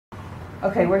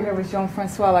Okay, we're here with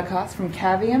Jean-Francois Lacoste from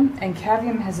Cavium, and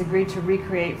Cavium has agreed to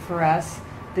recreate for us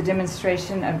the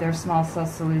demonstration of their small cell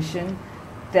solution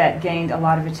that gained a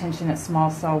lot of attention at Small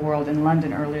Cell World in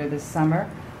London earlier this summer.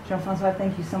 Jean-Francois,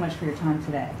 thank you so much for your time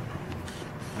today.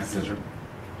 My pleasure.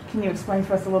 Can you explain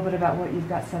to us a little bit about what you've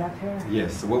got set up here?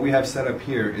 Yes, so what we have set up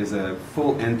here is a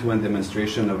full end-to-end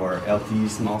demonstration of our LTE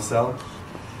small cell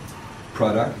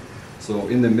product. So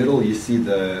in the middle you see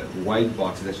the white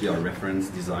box is actually our reference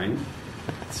design.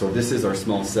 So this is our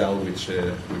small cell which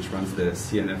runs the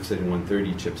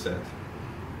CNF7130 chipset.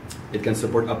 It can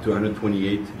support up to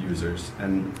 128 users,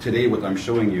 and today what I'm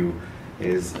showing you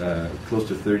is close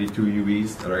to 32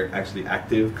 UEs that are actually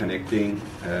active, connecting,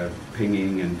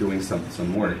 pinging, and doing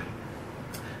some work.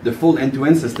 The full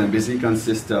end-to-end system basically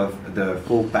consists of the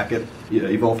full packet,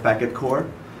 Evolve packet core,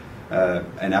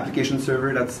 an application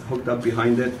server that's hooked up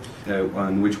behind it,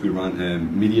 on which we run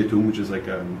Mediatum, which is like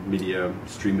a media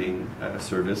streaming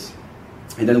service.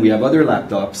 And then we have other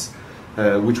laptops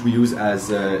which we use as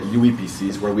UE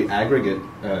PCs, where we aggregate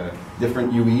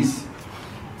different UEs.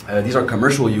 These are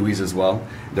commercial UEs as well.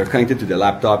 They're connected to the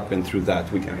laptop, and through that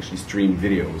we can actually stream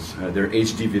videos. They're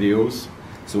HD videos,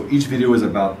 so each video is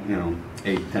about 8-10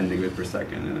 megabit per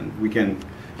second, and we can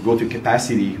go to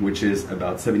capacity, which is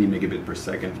about 70 megabit per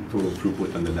second total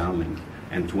throughput on the downlink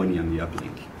and 20 on the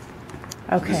uplink.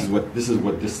 Okay. This is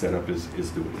what this setup is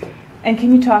doing. And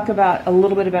can you talk about a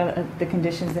little bit about the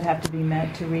conditions that have to be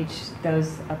met to reach those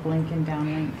uplink and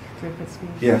downlink throughput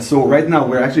speeds? Yeah, so right now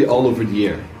we're actually all over the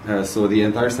air. So the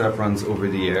entire setup runs over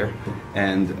the air,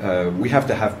 and we have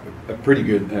to have a pretty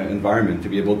good environment to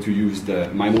be able to use the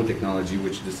MIMO technology,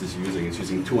 which this is using. It's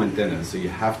using 2 antennas, so you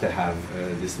have to have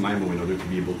this MIMO in order to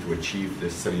be able to achieve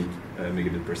this 70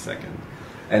 megabit per second.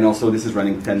 And also this is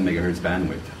running 10 megahertz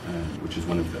bandwidth, which is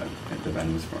one of the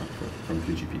bandwidths from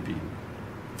 3GPP.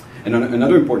 And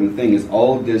another important thing is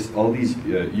all these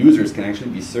users can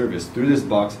actually be serviced through this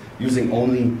box using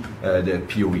only the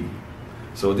PoE.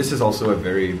 So this is also a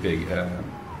very big,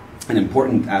 an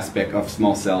important aspect of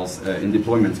small cells in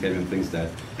deployment scheduling, things that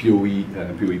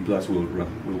PoE Plus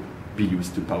will be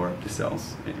used to power up the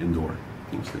cells indoor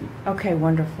mostly. Okay,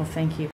 wonderful. Thank you.